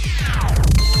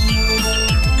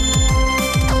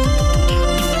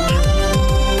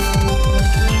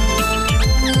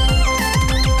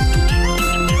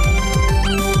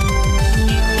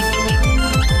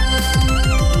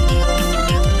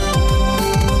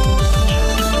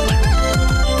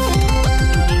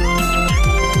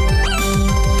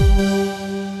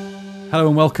 Hello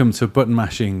and welcome to Button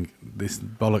Mashing, this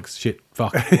bollocks shit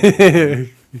fuck. It's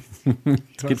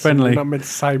kid friendly. Not meant to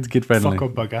say kid friendly. fuck or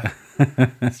bugger.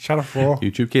 It's Channel 4.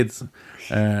 YouTube Kids.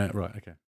 Right, okay.